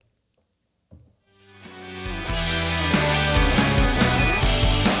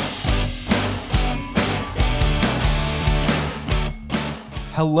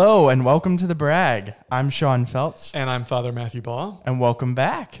Hello and welcome to The Brag. I'm Sean Feltz. And I'm Father Matthew Baugh. And welcome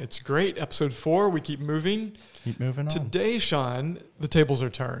back. It's great. Episode 4. We keep moving. Keep moving on. Today, Sean, the tables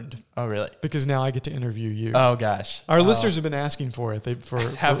are turned. Oh, really? Because now I get to interview you. Oh, gosh. Our listeners have been asking for it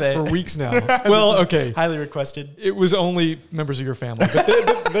for weeks now. Well, okay. Highly requested. It was only members of your family, but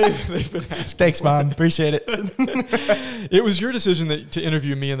they've been asking. Thanks, Mom. Appreciate it. It was your decision to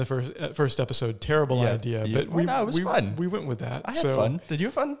interview me in the first episode. Terrible idea. Yeah. But it was fun. We went with that. I had fun. Did you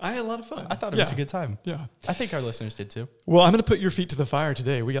have fun? I had a lot of fun. I thought it was a good time. Yeah. I think our listeners did too. Well, I'm going to put your feet to the fire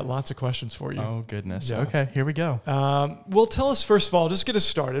today. We got lots of questions for you. Oh, goodness. Yeah. Okay, here we go. Well, tell us, first of all, just get us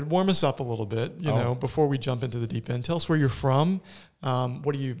started. Warm us up a little bit, you know, before we jump into the deep end. Tell us where you're from.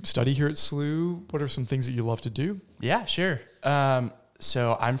 What do you study here at SLU? What are some things that you love to do? Yeah, sure.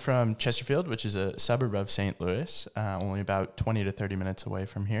 So I'm from Chesterfield, which is a suburb of St. Louis, only about 20 to 30 minutes away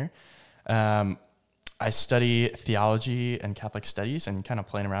from here. I study theology and Catholic studies and kind of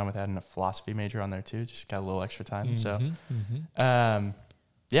playing around with adding a philosophy major on there too. Just got a little extra time.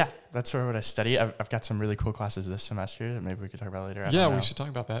 Yeah, that's sort of what I study. I've got some really cool classes this semester that maybe we could talk about later. Yeah, we should talk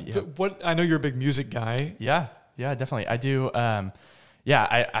about that. Yeah. But I know you're a big music guy. Yeah, definitely. I do. I'm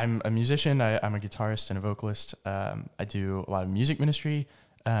a musician. I'm a guitarist and a vocalist. I do a lot of music ministry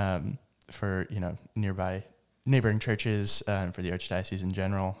for neighboring churches and for the Archdiocese in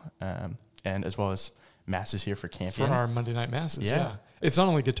general, and as well as masses here for Campion. For our Monday night masses, yeah. It's not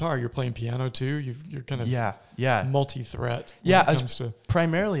only guitar, you're playing piano too. You're kind of multi-threat. Yeah, I was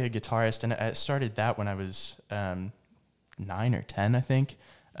primarily a guitarist, and I started that when I was 9 or 10, I think.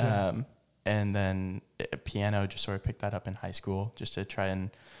 And then piano, just sort of picked that up in high school just to try and,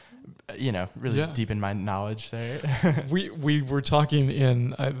 really deepen my knowledge there. We were talking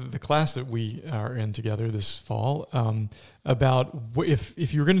in the class that we are in together this fall about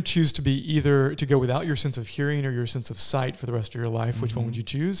if you were going to choose to be either to go without your sense of hearing or your sense of sight for the rest of your life, which one would you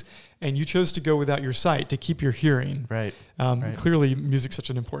choose? And you chose to go without your sight to keep your hearing. Right. Clearly, music's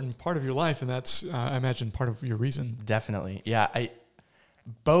such an important part of your life, and that's, I imagine, part of your reason. Definitely. Yeah.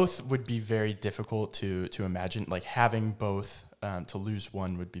 Both would be very difficult to imagine. Like having both, to lose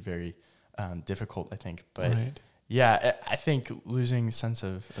one would be very difficult, I think. But yeah, I think losing sense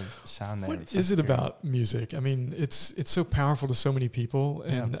of sound there. What is it about music? I mean, it's so powerful to so many people,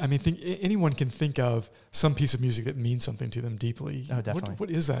 and I mean, anyone can think of some piece of music that means something to them deeply. Oh, definitely. What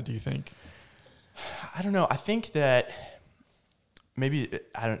is that? Do you think? I don't know. I think that. Maybe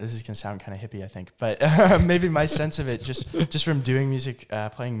this is gonna sound kind of hippie, I think, but maybe my sense of it just from doing music,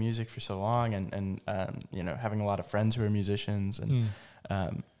 playing music for so long, and having a lot of friends who are musicians, and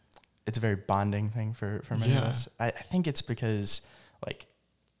it's a very bonding thing for many of us. I think it's because like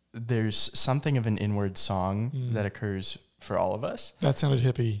there's something of an inward song that occurs for all of us. That sounded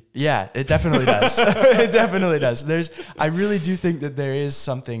hippie. Yeah, it definitely does. It definitely does. I really do think that there is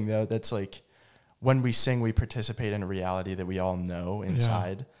something though that's like. When we sing, we participate in a reality that we all know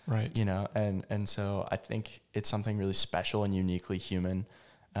inside, right? And so I think it's something really special and uniquely human.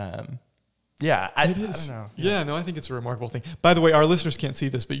 It is. I don't know. Yeah, no, I think it's a remarkable thing. By the way, our listeners can't see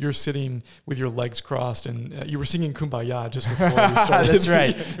this, but you're sitting with your legs crossed, and you were singing Kumbaya just before we started. That's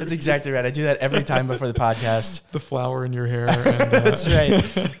right. That's exactly right. I do that every time before the podcast. The flower in your hair. And, that's right.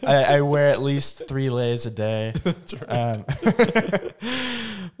 I wear at least 3 lays a day. That's right.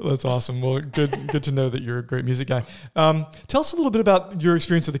 That's awesome. Well, good to know that you're a great music guy. Tell us a little bit about your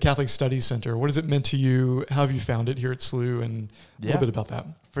experience at the Catholic Studies Center. What has it meant to you? How have you found it here at SLU? And a little bit about that.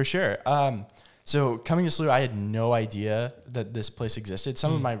 For sure. So coming to SLU, I had no idea that this place existed.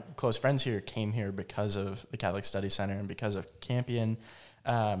 Some of my close friends here came here because of the Catholic Studies Center and because of Campion.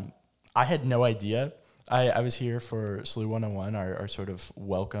 I had no idea. I was here for SLU 101, our sort of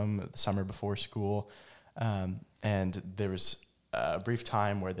welcome the summer before school. And there was a brief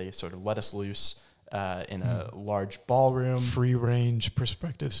time where they sort of let us loose in a large ballroom. Free range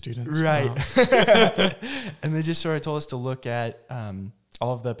prospective students. Right. Wow. And they just sort of told us to look at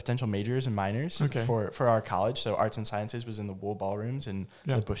all of the potential majors and minors for our college. So arts and sciences was in the Wool Ballrooms in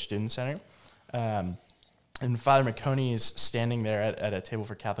the Bush Student Center. And Father McConey is standing there at a table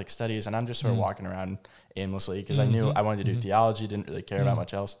for Catholic studies, and I'm just sort of walking around aimlessly because I knew I wanted to do theology, didn't really care about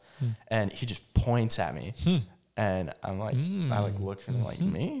much else. And he just points at me. And I'm like, I like look and I'm like,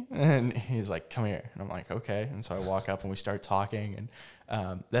 me? And he's like, come here. And I'm like, okay. And so I walk up and we start talking.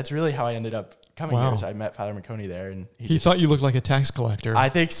 And that's really how I ended up coming years. I met Father McConey there, and he thought you looked like a tax collector. I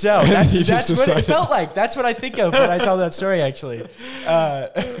think so. That's what it felt like. That's what I think of when I tell that story, actually.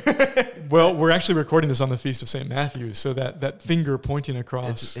 Well, we're actually recording this on the Feast of St. Matthew, so that finger pointing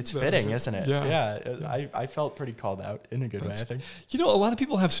across. It's fitting, isn't it? Yeah. I felt pretty called out in a good way, I think. You know, a lot of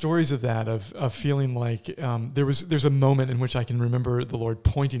people have stories of that, of feeling like there's a moment in which I can remember the Lord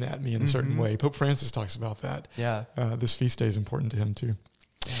pointing at me in a certain way. Pope Francis talks about that. Yeah. This feast day is important to him, too.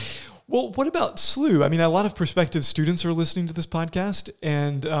 Well, what about SLU? I mean, a lot of prospective students are listening to this podcast,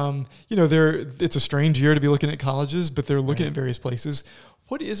 and it's a strange year to be looking at colleges, but they're looking at various places.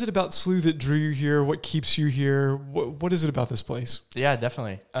 What is it about SLU that drew you here? What keeps you here? What is it about this place? Yeah,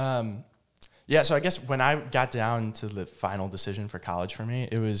 definitely. So I guess when I got down to the final decision for college for me,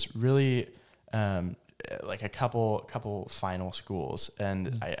 it was really like a couple final schools,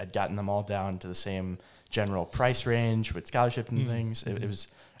 and I'd gotten them all down to the same general price range with scholarship and things. It was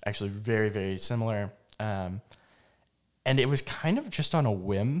actually very, very similar. And it was kind of just on a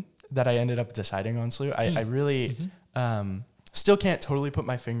whim that I ended up deciding on SLU. I really still can't totally put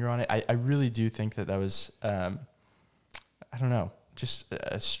my finger on it. I really do think that was, I don't know, just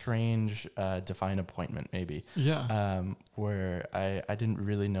a strange divine appointment maybe. Yeah. Where I didn't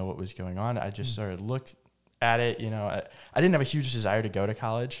really know what was going on. I just sort of looked at it, I didn't have a huge desire to go to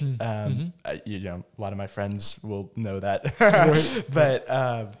college. A lot of my friends will know that, but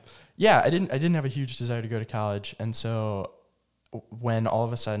I didn't have a huge desire to go to college. And so when all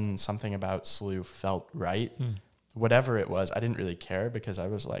of a sudden something about SLU felt right, whatever it was, I didn't really care, because I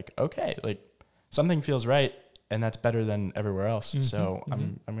was like, okay, like something feels right, and that's better than everywhere else. So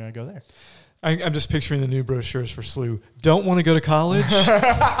I'm going to go there. I'm just picturing the new brochures for SLU. Don't want to go to college?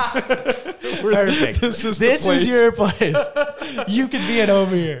 Perfect. This is your place. You can be at home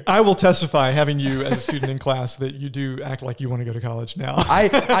here. I will testify, having you as a student in class, that you do act like you want to go to college now.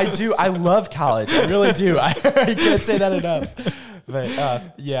 I do. I love college. I really do. I can't say that enough. But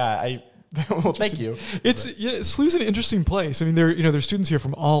well, thank you. SLU's an interesting place. I mean, there's students here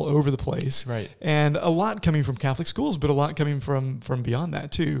from all over the place, right? And a lot coming from Catholic schools, but a lot coming from beyond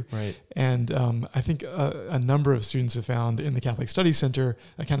that too, right? And I think a number of students have found in the Catholic Study Center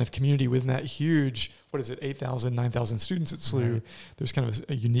a kind of community within that huge, 8,000, 9,000 students at SLU. Right. There's kind of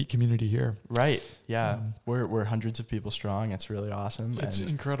a unique community here, right? Yeah, we're hundreds of people strong. It's really awesome. It's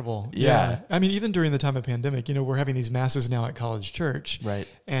incredible. Yeah, I mean, even during the time of pandemic, we're having these masses now at College Church, right?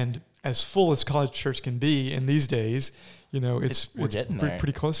 And as full as College Church can be in these days, it's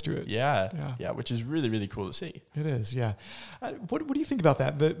pretty close to it. Yeah, which is really, really cool to see. It is, yeah. What do you think about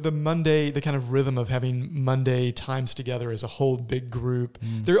that? The Monday, the kind of rhythm of having Monday times together as a whole big group.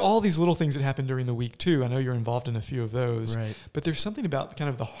 There are all these little things that happen during the week too. I know you're involved in a few of those, right? But there's something about kind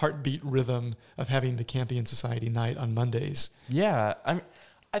of the heartbeat rhythm of having the Campion Society night on Mondays. Yeah,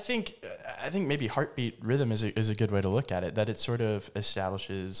 I think maybe heartbeat rhythm is a good way to look at it. That it sort of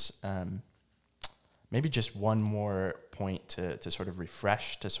establishes maybe just one more point to sort of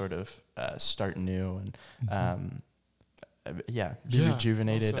refresh, to sort of start new and be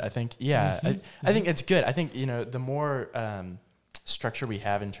rejuvenated. Also. I think I think it's good. I think the more structure we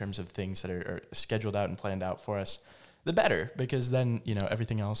have in terms of things that are scheduled out and planned out for us, the better, because then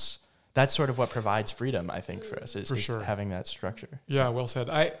everything else. That's sort of what provides freedom, I think, for us, is having that structure. Yeah, well said.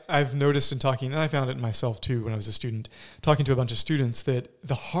 I've noticed in talking, and I found it myself too when I was a student, talking to a bunch of students, that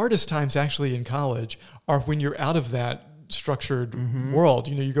the hardest times actually in college are when you're out of that structured world.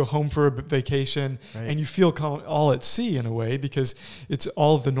 You go home for a vacation, right, and you feel all at sea in a way, because it's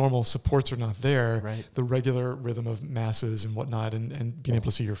all the normal supports are not there. Right. The regular rhythm of masses and whatnot, and being able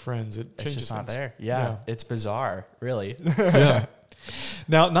to see your friends, it's changes just not things. There. Yeah, it's bizarre, really. Yeah.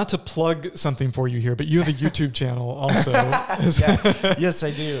 Now, not to plug something for you here, but you have a YouTube channel also. Yes,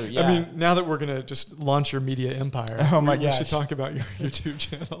 I do. Yeah. I mean, now that we're going to just launch your media empire, we should talk about your YouTube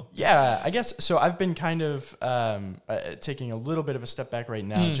channel. Yeah, I guess. So I've been kind of taking a little bit of a step back right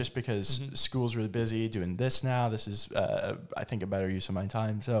now, just because school's really busy doing this now. This is, I think, a better use of my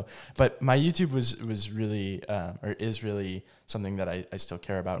time. So, but my YouTube was really, or is really, something that I still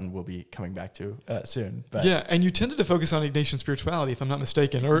care about and will be coming back to soon. But yeah, and you tended to focus on Ignatian spirituality, if I'm not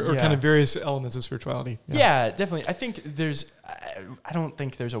mistaken, or kind of various elements of spirituality. Yeah, definitely. I think I don't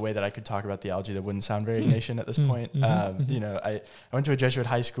think there's a way that I could talk about theology that wouldn't sound very Ignatian at this point. I went to a Jesuit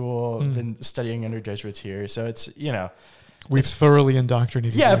high school, been studying under Jesuits here, so it's, We've thoroughly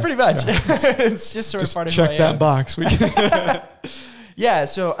indoctrinated. Yeah, pretty much. Yeah. It's just sort of part of who I am. Check that box. Yeah,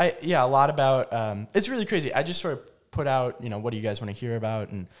 so a lot about, it's really crazy. I just sort of put out, what do you guys want to hear about?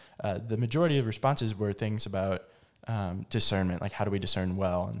 And the majority of responses were things about discernment, like how do we discern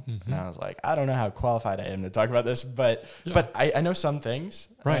well? And, and I was like, I don't know how qualified I am to talk about this, but I know some things.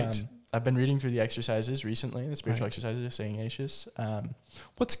 Right. I've been reading through the exercises recently, the spiritual exercises of St. Ignatius.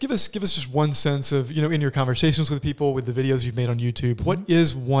 Give us just one sense of, in your conversations with people, with the videos you've made on YouTube, what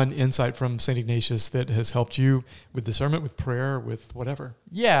is one insight from St. Ignatius that has helped you with discernment, with prayer, with whatever?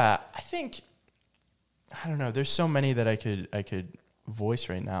 Yeah, I don't know. There's so many that I could voice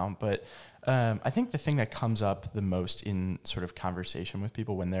right now, but I think the thing that comes up the most in sort of conversation with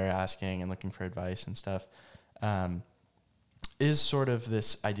people when they're asking and looking for advice and stuff is sort of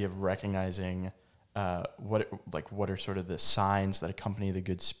this idea of recognizing what are sort of the signs that accompany the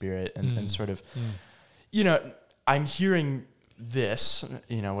good spirit and sort of, I'm hearing this,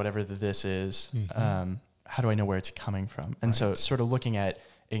 whatever this is, how do I know where it's coming from? And so sort of looking at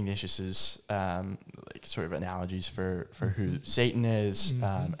Ignatius's sort of analogies for who Satan is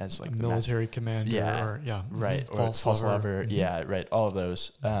as like the military commander or false lover, all of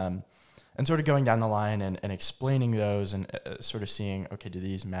those. And sort of going down the line and explaining those and sort of seeing, okay, do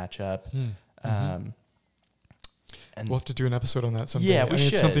these match up? And we'll have to do an episode on that someday. Yeah, we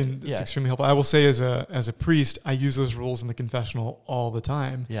should. It's something that's extremely helpful. I will say as a priest, I use those rules in the confessional all the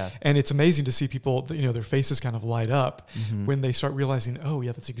time. Yeah. And it's amazing to see people, their faces kind of light up when they start realizing, oh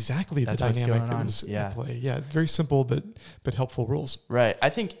yeah, that's exactly the dynamic that was at play. Yeah, very simple but helpful rules. Right. I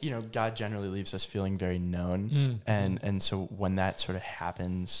think, God generally leaves us feeling very known. And so when that sort of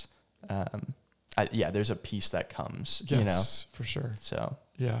happens, there's a peace that comes, Yes, for sure. So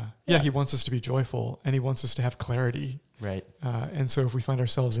yeah, he wants us to be joyful and he wants us to have clarity. Right. And so if we find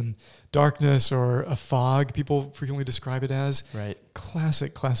ourselves in darkness or a fog, people frequently describe it as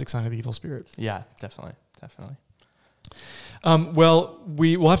classic sign of the evil spirit. Yeah, definitely. Well,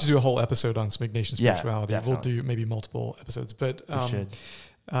 we'll have to do a whole episode on some Ignatian spirituality. Definitely. We'll do maybe multiple episodes, but we should.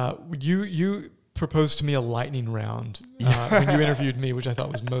 You proposed to me a lightning round when you interviewed me, which I thought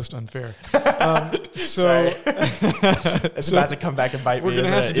was most unfair. Sorry. It's about to come back and bite me. We're going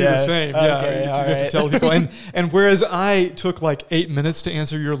to have to do the same. Okay, you have to tell people. And whereas I took like 8 minutes to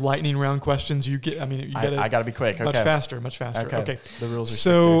answer your lightning round questions, I got to be quick. Much faster. Okay. The rules are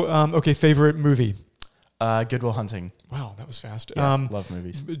so, favorite movie? Good Will Hunting. Wow, that was fast. Love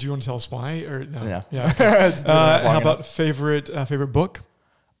movies. Do you want to tell us why? Or no? Yeah. Okay. How about favorite book?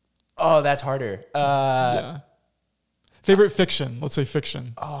 Oh, that's harder. Favorite fiction. Let's say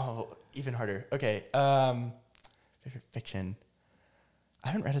fiction. Oh, even harder. Okay. Favorite fiction. I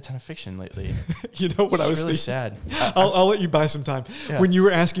haven't read a ton of fiction lately. You know what I was really thinking? sad. I'll let you buy some time. Yeah. When you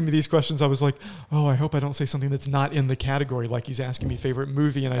were asking me these questions, I was like, oh, I hope I don't say something that's not in the category. Like he's asking me favorite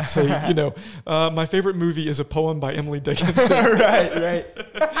movie, and I'd say, my favorite movie is a poem by Emily Dickinson. Right.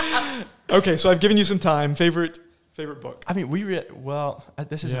 Okay, so I've given you some time. Favorite book. I mean,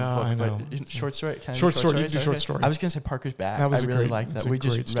 this isn't a book, but short story. Short story. You do short story. I was going to say Parker's Back. I really liked that. We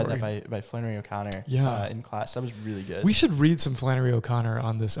just read that by Flannery O'Connor in class. That was really good. We should read some Flannery O'Connor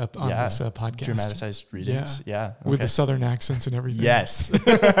on this podcast. Dramatized readings. Yeah. Okay. With the Southern accents and everything. Yes.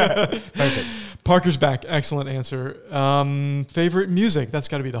 Perfect. Parker's Back. Excellent answer. Favorite music. That's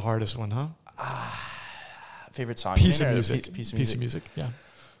got to be the hardest one, huh? Favorite song. Piece of music. Yeah.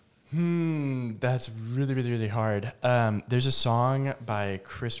 That's really, really, really hard. There's a song by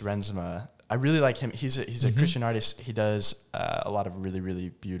Chris Renzema. I really like him. He's a Christian artist. He does a lot of really,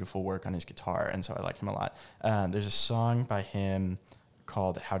 really beautiful work on his guitar, and so I like him a lot. There's a song by him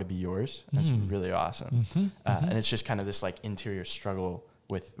called "How to Be Yours." That's really awesome, and it's just kind of this like interior struggle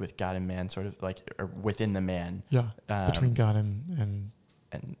with God and man, sort of like, or within the man. Yeah, between God and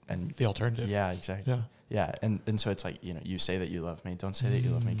the alternative. Yeah, exactly. Yeah, and so it's like, you say that you love me. Don't say that you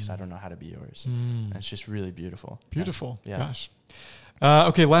love me because I don't know how to be yours. And it's just really beautiful. Beautiful. Yeah. Gosh.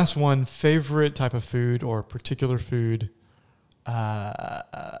 Okay, last one. Favorite type of food or particular food?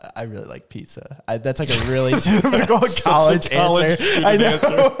 I really like pizza. That's like a really typical college answer. I know.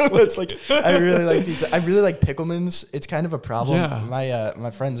 It's like, I really like pizza. I really like Pickleman's. It's kind of a problem. Yeah.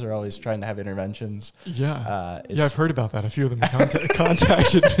 My friends are always trying to have interventions. Yeah. I've heard about that. A few of them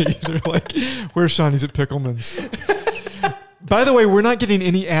contacted me. They're like, where's Sean? He's at Pickleman's. By the way, we're not getting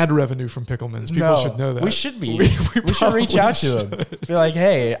any ad revenue from Pickleman's. People should know that. We should be. We should reach out to him. Be like,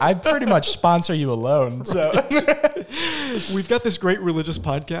 hey, I pretty much sponsor you alone. So we've got this great religious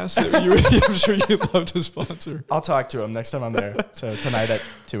podcast that I'm sure you'd love to sponsor. I'll talk to him next time I'm there. So tonight at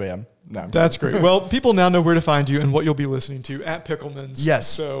 2 a.m. No, that's great. Well, people now know where to find you and what you'll be listening to at Pickleman's. Yes.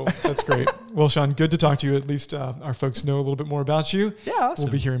 So that's great. Well, Sean, good to talk to you. At least our folks know a little bit more about you. Yeah, awesome.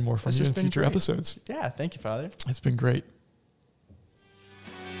 We'll be hearing more from you in future episodes. Yeah, thank you, Father. It's been great.